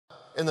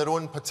in their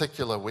own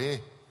particular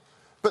way.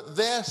 But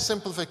their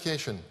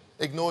simplification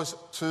ignores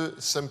two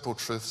simple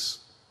truths.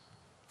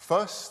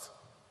 First,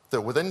 that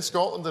within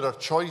Scotland there are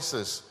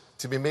choices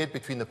to be made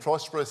between the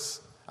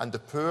prosperous and the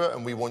poor,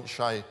 and we won't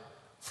shy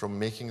from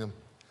making them.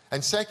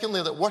 And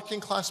secondly, that working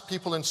class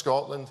people in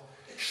Scotland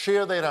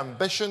share their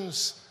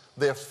ambitions,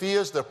 their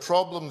fears, their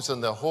problems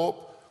and their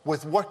hope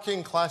with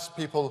working class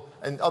people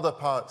in other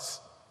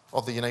parts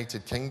of the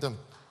United Kingdom.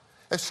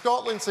 If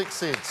Scotland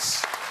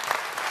succeeds,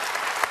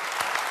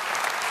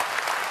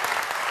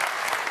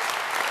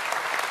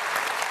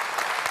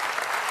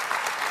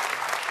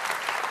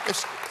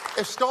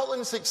 If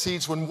Scotland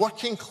succeeds when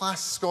working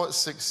class Scots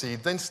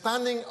succeed, then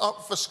standing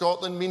up for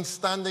Scotland means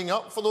standing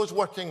up for those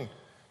working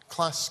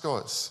class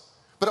Scots.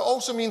 But it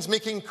also means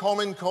making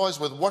common cause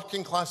with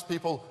working class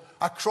people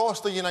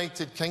across the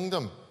United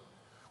Kingdom.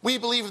 We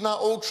believe in that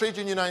old trade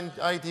union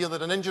idea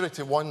that an injury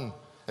to one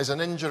is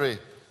an injury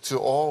to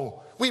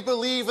all. We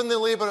believe in the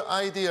Labour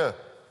idea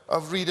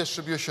of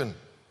redistribution.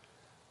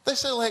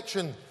 This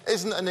election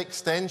isn't an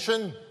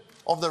extension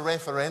of the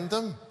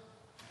referendum.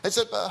 It's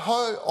about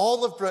how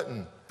all of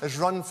Britain is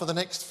run for the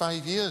next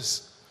 5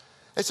 years.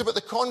 It's about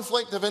the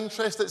conflict of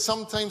interest that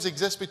sometimes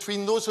exists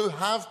between those who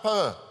have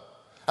power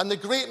and the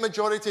great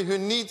majority who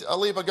need a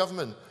Labour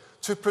government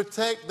to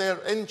protect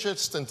their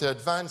interests and to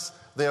advance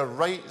their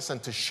rights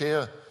and to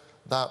share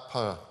that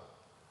power.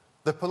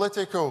 The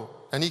political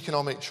and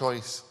economic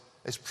choice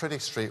is pretty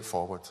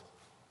straightforward.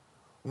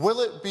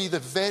 Will it be the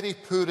very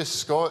poorest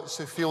Scots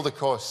who feel the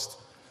cost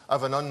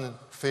of an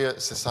unfair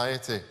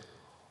society,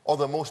 or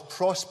the most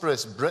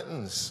prosperous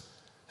Britons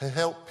who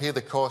help pay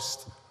the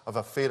cost of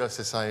a fairer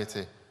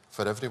society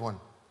for everyone?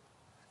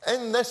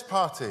 In this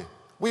party,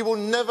 we will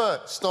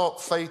never stop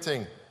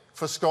fighting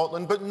for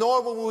Scotland, but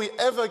nor will we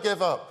ever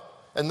give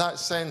up in that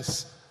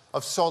sense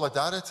of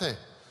solidarity.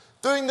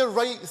 Doing the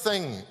right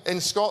thing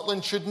in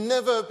Scotland should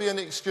never be an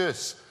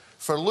excuse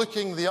for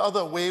looking the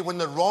other way when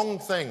the wrong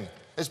thing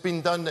has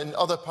been done in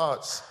other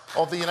parts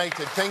of the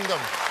United Kingdom.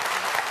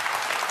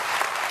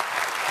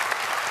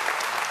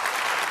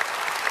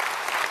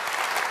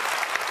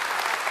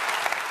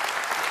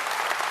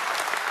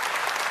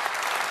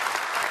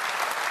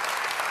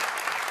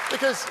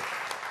 Because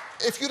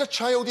if you're a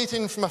child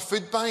eating from a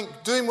food bank,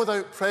 doing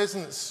without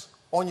presents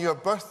on your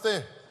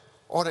birthday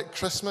or at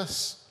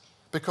Christmas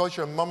because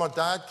your mum or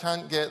dad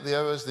can't get the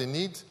hours they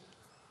need,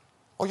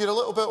 or you're a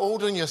little bit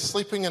older and you're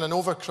sleeping in an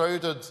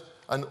overcrowded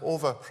and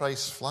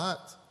overpriced flat,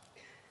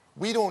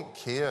 we don't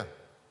care.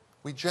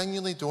 We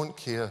genuinely don't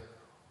care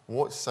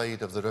what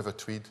side of the River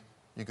Tweed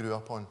you grew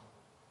up on.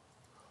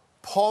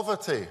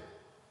 Poverty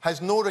has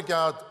no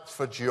regard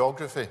for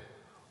geography.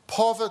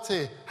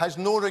 Poverty has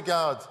no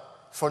regard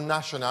for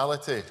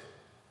nationality.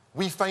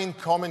 We find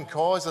common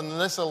cause, and in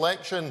this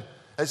election,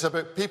 it's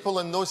about people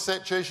in those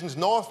situations,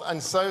 north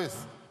and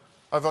south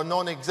of our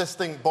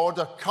non-existing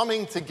border,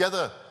 coming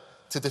together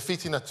to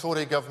defeating a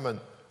Tory government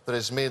that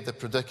has made the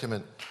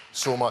predicament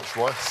so much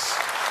worse.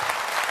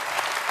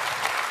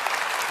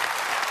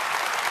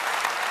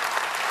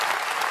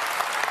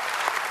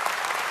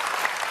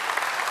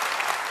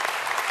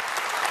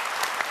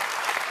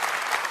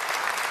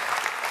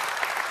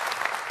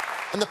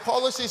 And the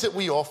policies that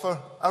we offer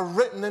are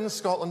written in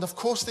Scotland, of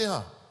course they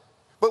are.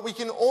 But we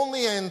can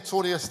only end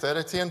Tory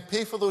austerity and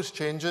pay for those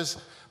changes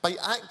by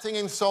acting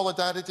in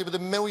solidarity with the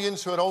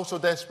millions who are also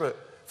desperate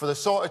for the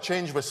sort of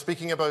change we're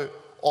speaking about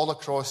all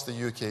across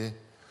the UK.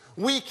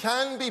 We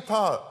can be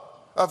part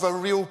of a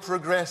real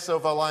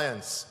progressive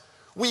alliance.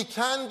 We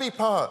can be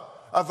part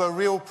of a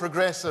real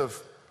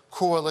progressive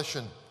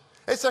coalition.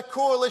 It's a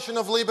coalition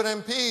of Labour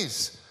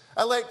MPs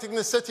electing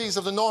the cities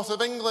of the north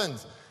of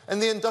England, in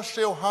the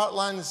industrial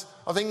heartlands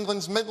of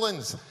England's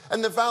Midlands,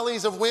 in the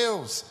valleys of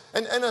Wales,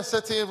 in inner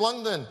city of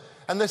London,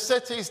 and the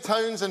cities,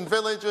 towns and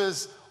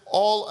villages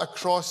all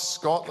across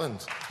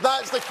Scotland.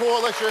 That's the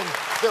coalition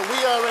that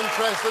we are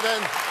interested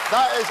in.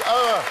 That is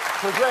our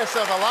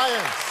progressive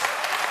alliance.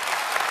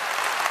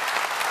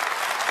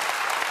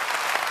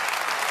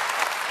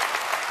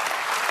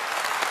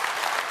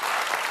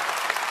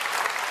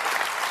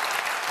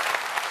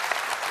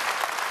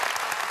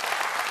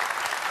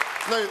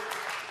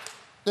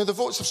 Now, the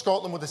votes of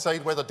Scotland will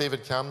decide whether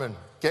David Cameron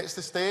gets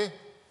to stay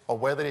or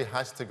whether he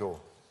has to go.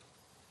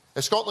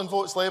 If Scotland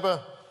votes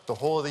Labour, the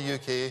whole of the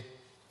UK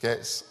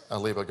gets a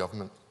Labour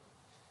government.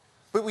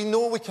 But we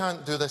know we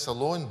can't do this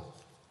alone,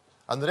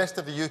 and the rest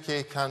of the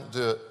UK can't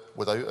do it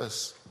without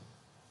us.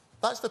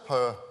 That's the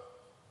power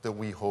that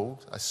we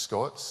hold as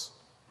Scots.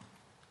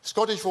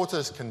 Scottish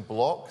voters can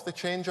block the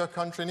change our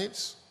country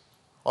needs,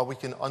 or we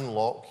can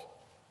unlock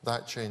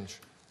that change.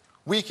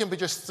 We can be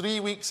just 3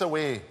 weeks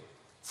away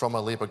from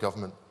a Labour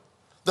government.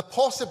 The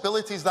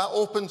possibilities that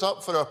opens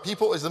up for our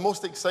people is the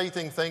most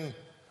exciting thing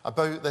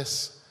about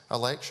this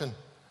election.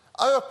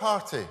 Our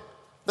party,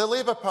 the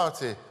Labour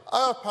Party,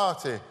 our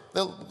party,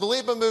 the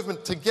Labour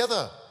movement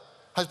together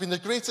has been the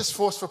greatest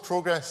force for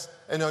progress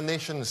in our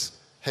nation's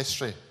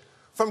history.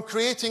 From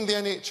creating the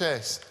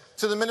NHS,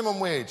 to the minimum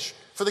wage,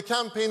 for the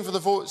campaign for the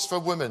votes for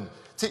women,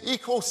 to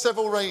equal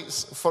civil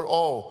rights for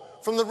all,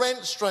 from the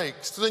rent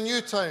strikes to the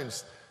new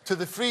towns, to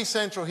the free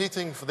central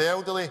heating for the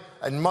elderly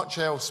and much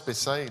else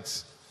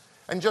besides.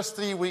 In just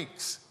 3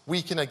 weeks,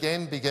 we can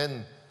again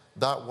begin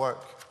that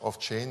work of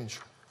change.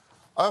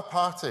 Our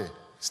party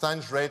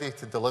stands ready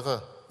to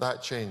deliver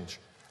that change.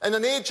 In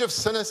an age of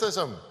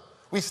cynicism,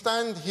 we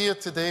stand here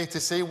today to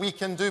say we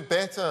can do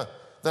better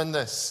than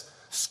this.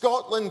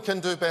 Scotland can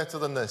do better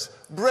than this.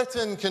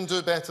 Britain can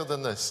do better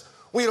than this.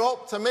 We're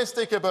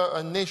optimistic about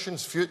our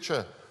nation's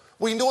future.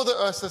 We know that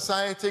our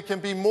society can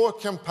be more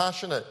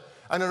compassionate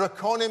and our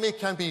economy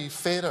can be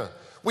fairer.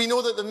 We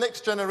know that the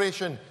next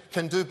generation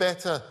can do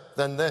better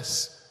than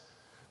this,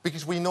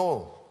 because we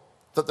know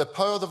that the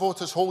power the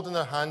voters hold in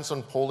their hands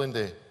on polling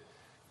day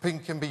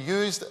can be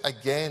used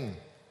again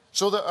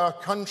so that our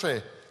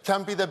country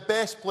can be the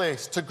best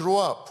place to grow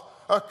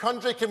up. Our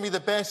country can be the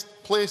best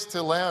place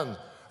to learn.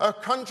 Our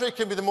country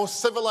can be the most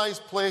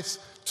civilised place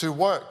to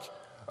work.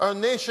 Our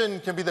nation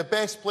can be the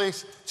best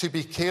place to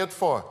be cared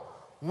for.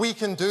 We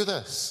can do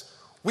this.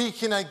 We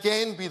can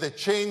again be the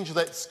change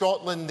that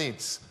Scotland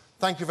needs.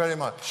 Thank you very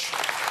much.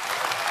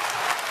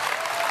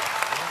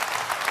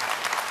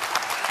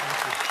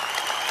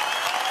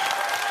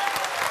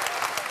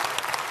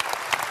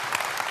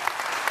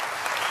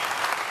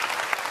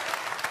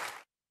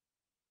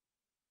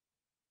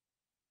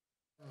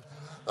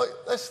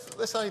 Look,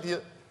 this idea,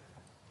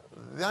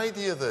 the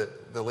idea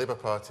that the Labour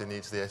Party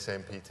needs the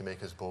SNP to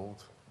make us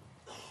bold.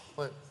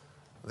 Look,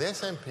 the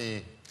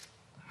SNP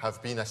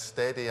have been a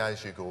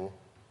steady-as-you-go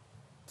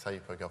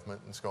type of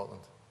government in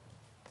Scotland.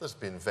 There's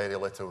been very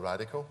little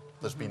radical.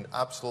 There's been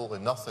absolutely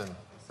nothing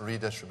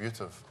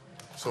redistributive.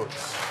 So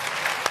it's...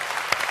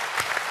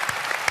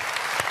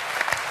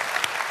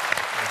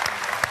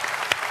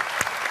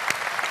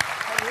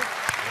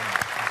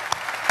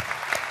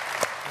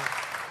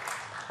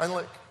 And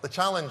look, the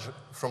challenge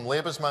from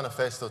Labour's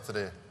manifesto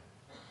today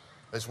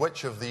is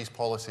which of these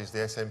policies the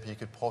SNP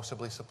could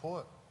possibly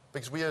support.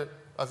 Because we are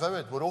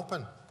avowed, we're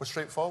open, we're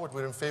straightforward,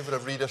 we're in favour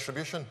of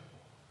redistribution.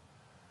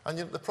 And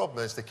the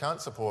problem is they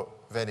can't support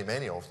very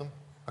many of them.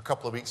 A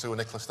couple of weeks ago,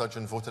 Nicola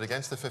Sturgeon voted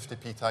against the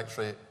 50p tax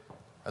rate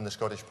in the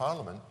Scottish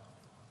Parliament.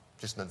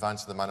 Just in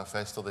advance of the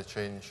manifesto, they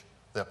change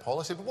their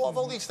policy. But what have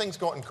all these things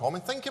got in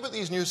common? Think about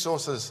these new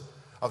sources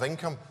of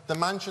income. The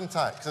mansion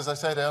tax, as I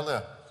said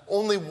earlier,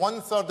 only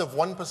 1/3 of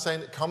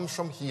 1% comes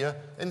from here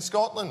in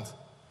Scotland.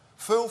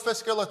 Full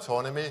fiscal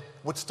autonomy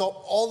would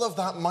stop all of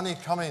that money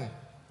coming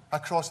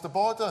across the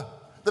border.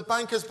 The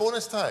banker's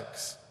bonus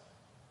tax,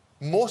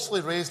 mostly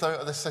raised out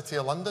of the City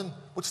of London,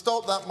 would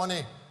stop that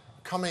money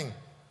coming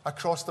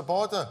across the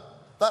border.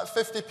 That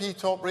 50p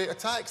top rate of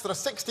tax, there are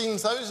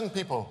 16,000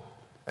 people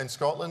in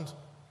Scotland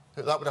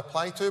that that would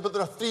apply to, but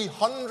there are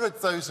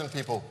 300,000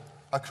 people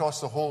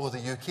across the whole of the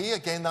UK.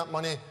 Again, that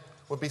money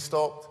would be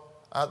stopped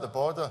at the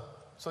border.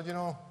 So, you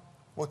know,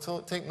 we'll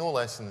take no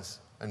lessons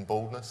in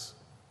boldness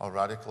or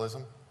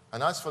radicalism.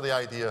 And as for the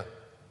idea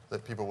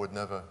that people would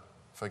never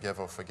forgive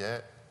or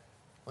forget,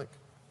 like,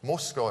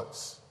 most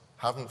Scots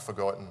haven't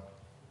forgotten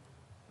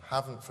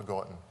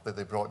that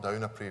they brought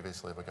down a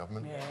previous Labour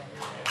government. Yeah.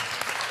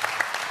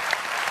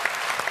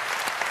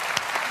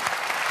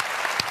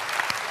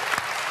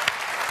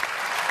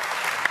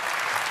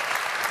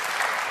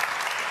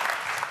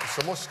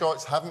 So most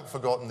Scots haven't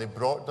forgotten they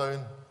brought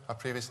down a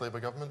previous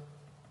Labour government,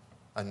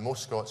 and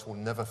most Scots will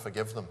never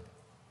forgive them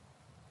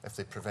if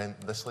they prevent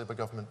this Labour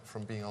government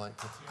from being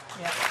elected.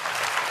 Yeah.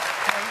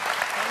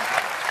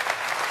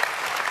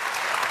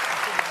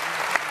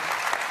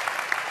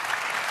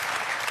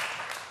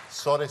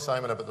 Sorry,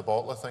 Simon, about the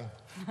bottler thing.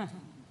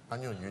 I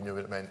knew you knew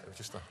what it meant. It was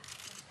just a...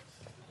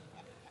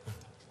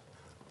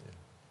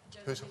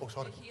 Yeah. Who's... Oh,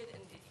 sorry. Here in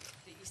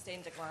the East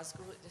End of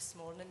Glasgow this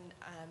morning,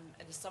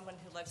 and as someone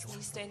who lives in the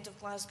East End of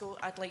Glasgow,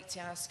 I'd like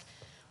to ask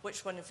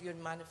which one of your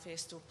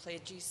manifesto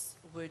pledges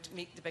would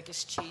make the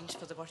biggest change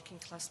for the working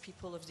class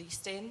people of the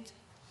East End? Do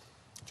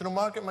you know,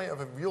 Margaret might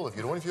have a view of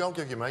your own. If you, I'll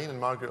give you mine, and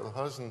Margaret will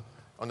hers, and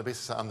on the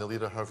basis that I'm the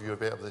leader, her view will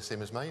be the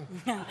same as mine.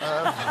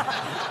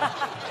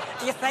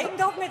 You're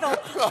frightened of me, though.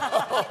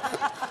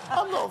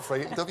 I'm not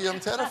frightened of you, I'm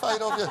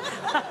terrified of you.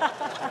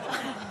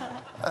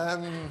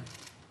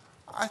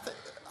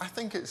 I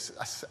think it's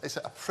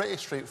a pretty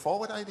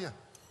straightforward idea,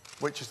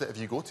 which is that if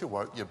you go to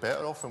work, you're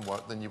better off in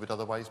work than you would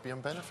otherwise be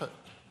on benefit.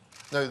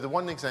 Now, the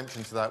one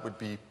exemption to that would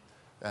be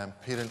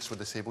parents with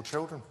disabled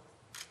children,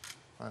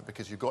 right?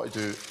 Because you've got to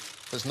do,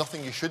 there's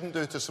nothing you shouldn't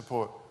do to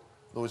support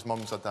those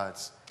mums or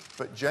dads.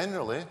 But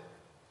generally,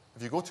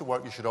 if you go to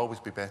work, you should always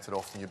be better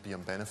off than you'd be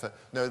on benefit.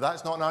 Now,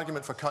 that's not an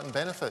argument for cutting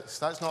benefits.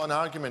 That's not an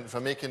argument for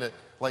making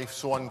life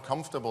so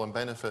uncomfortable and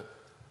benefit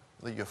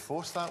that you're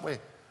forced that way.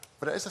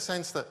 But it is a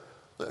sense that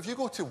if you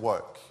go to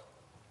work,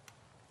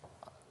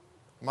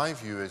 my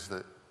view is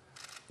that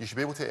you should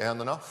be able to earn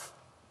enough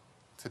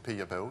to pay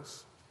your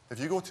bills. If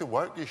you go to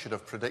work, you should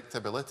have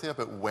predictability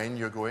about when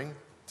you're going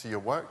to your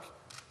work.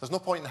 There's no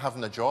point in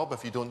having a job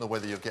if you don't know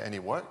whether you'll get any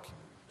work.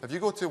 If you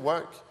go to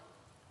work,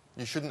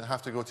 you shouldn't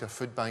have to go to a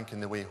food bank on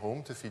the way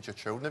home to feed your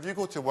children. If you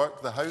go to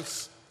work, the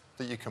house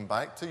that you come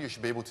back to, you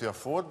should be able to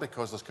afford,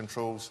 because there's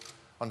controls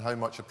on how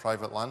much a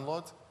private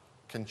landlord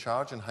can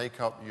charge and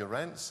hike up your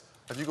rents.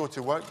 If you go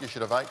to work, you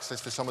should have access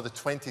to some of the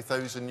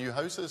 20,000 new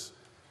houses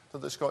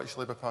that the Scottish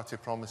Labour Party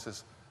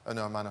promises in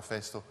our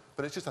manifesto.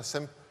 But it's just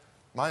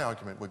my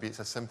argument would be it's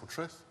a simple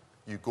truth.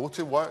 You go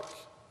to work,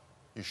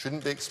 you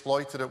shouldn't be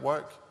exploited at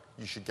work,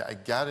 you should get a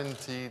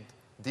guaranteed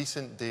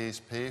decent day's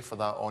pay for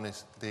that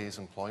honest day's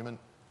employment.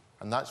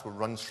 And that's what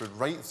runs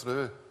right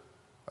through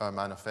our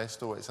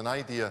manifesto. It's an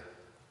idea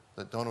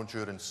that Donald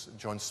Dewar and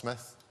John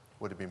Smith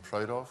would have been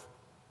proud of.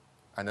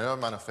 And in our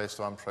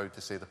manifesto, I'm proud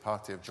to say the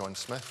party of John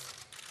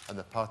Smith and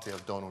the party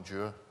of Donald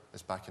Dewar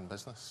is back in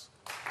business.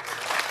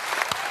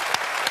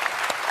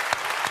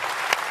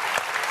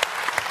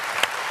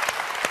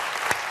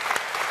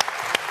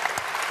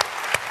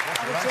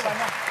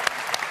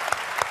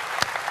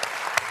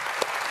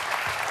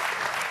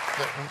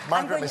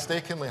 Margaret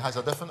mistakenly has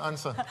a different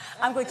answer.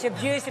 I'm going to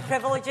abuse the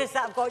privileges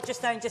that I've got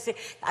just now and just say,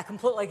 I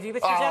completely agree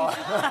with you,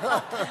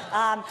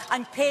 Jim.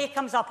 And pay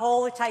comes up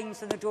all the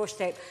times on the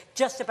doorstep,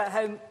 just about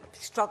how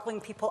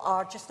struggling people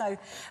are just now.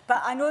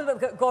 But I know that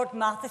we've got Gordon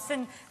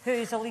Matheson, who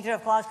is a leader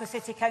of Glasgow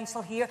City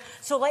Council here.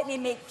 So let me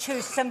make two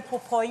simple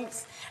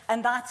points,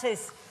 and that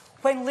is,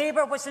 when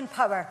Labour was in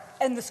power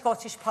in the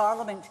Scottish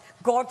Parliament,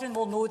 Gordon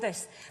will know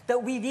this,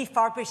 that we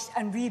refurbished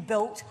and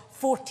rebuilt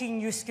 14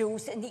 new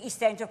schools in the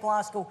East End of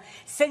Glasgow.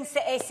 Since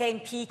the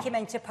SNP came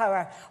into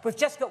power, we've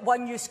just got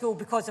one new school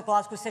because of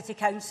Glasgow City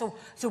Council,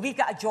 so we've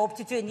got a job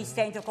to do in the East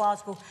End of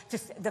Glasgow.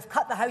 They've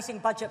cut the housing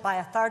budget by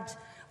a third.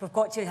 We've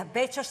got to have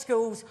better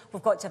schools,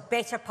 we've got to have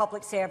better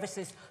public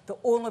services. The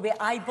only way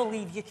I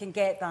believe you can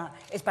get that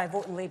is by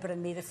voting Labour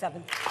on May the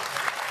 7th.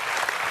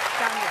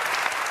 Daniel.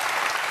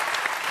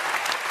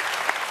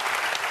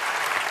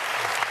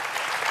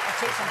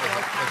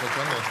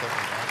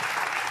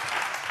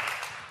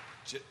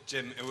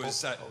 Jim, it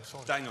was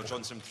Daniel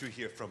Johnson through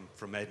here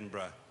from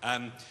Edinburgh.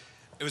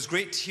 It was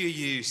great to hear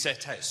you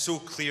set out so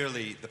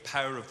clearly the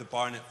power of the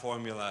Barnett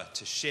formula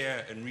to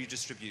share and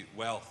redistribute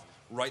wealth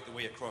right the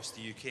way across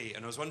the UK.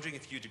 And I was wondering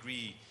if you'd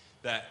agree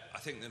that I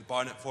think that the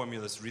Barnett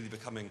formula is really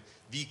becoming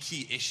the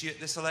key issue at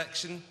this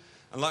election.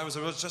 And likewise,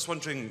 I was just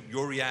wondering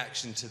your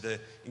reaction to the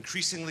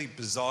increasingly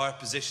bizarre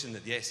position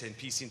that the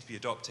SNP seem to be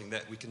adopting,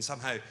 that we can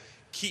somehow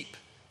keep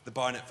the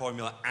Barnett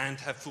formula and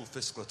have full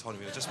fiscal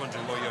autonomy. I was just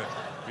wondering what your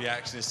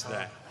reaction is to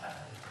that.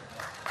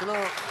 You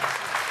know,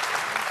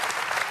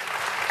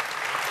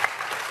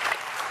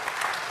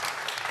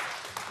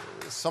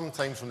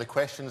 sometimes when the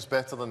question's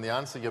better than the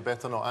answer, you're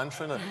better not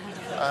answering it.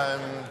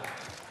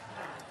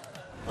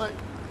 Like,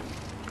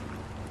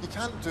 you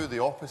can't do the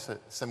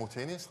opposite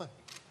simultaneously,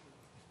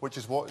 which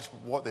is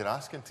what they're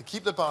asking, to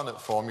keep the Barnett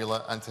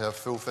formula and to have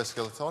full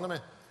fiscal autonomy.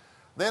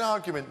 Their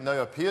argument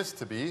now appears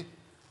to be,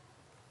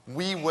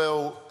 we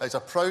will, as a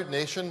proud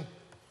nation,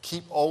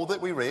 keep all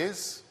that we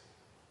raise,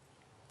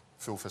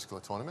 full fiscal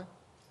autonomy.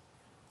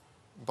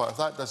 But if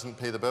that doesn't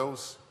pay the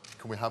bills,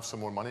 can we have some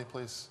more money,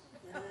 please?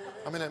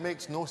 I mean, it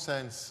makes no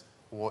sense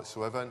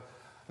whatsoever. And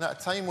at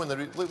a time when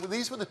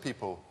these were the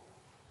people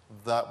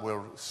that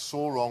were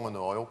so wrong on the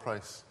oil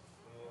price.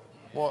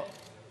 What?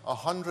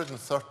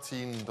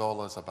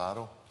 $113 a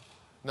barrel.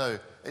 Now,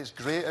 it's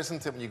great,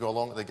 isn't it, when you go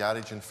along to the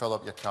garage and fill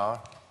up your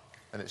car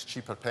and it's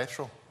cheaper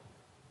petrol?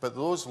 But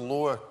those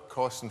lower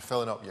costs in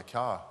filling up your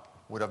car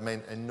would have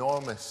meant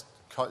enormous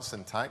cuts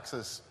in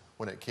taxes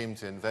when it came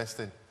to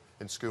investing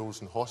in schools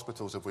and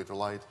hospitals if we'd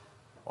relied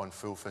on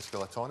full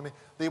fiscal autonomy.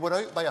 They were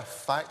out by a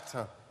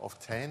factor of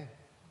 10.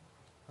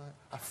 Right?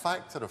 A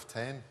factor of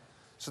 10.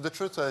 So the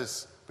truth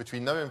is,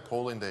 between now and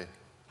polling day,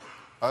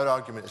 our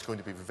argument is going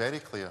to be very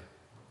clear.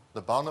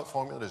 The Barnett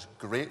formula is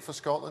great for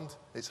Scotland.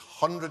 It's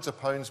hundreds of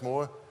pounds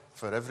more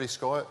for every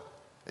Scot.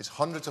 It's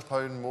hundreds of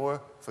pounds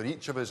more for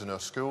each of us in our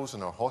schools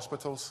and our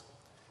hospitals.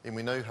 And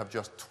we now have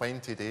just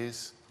 20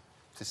 days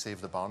to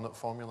save the Barnett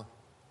formula.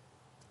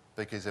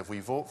 Because if we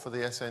vote for the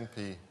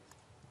SNP,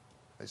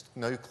 it's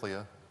now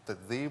clear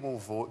that they will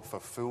vote for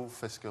full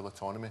fiscal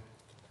autonomy.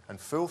 And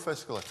full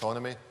fiscal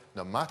autonomy,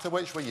 no matter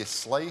which way you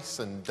slice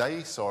and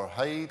dice or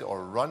hide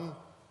or run,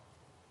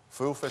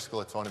 full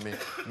fiscal autonomy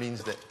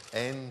means the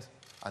end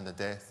and the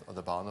death of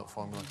the Barnett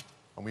formula.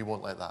 And we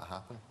won't let that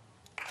happen.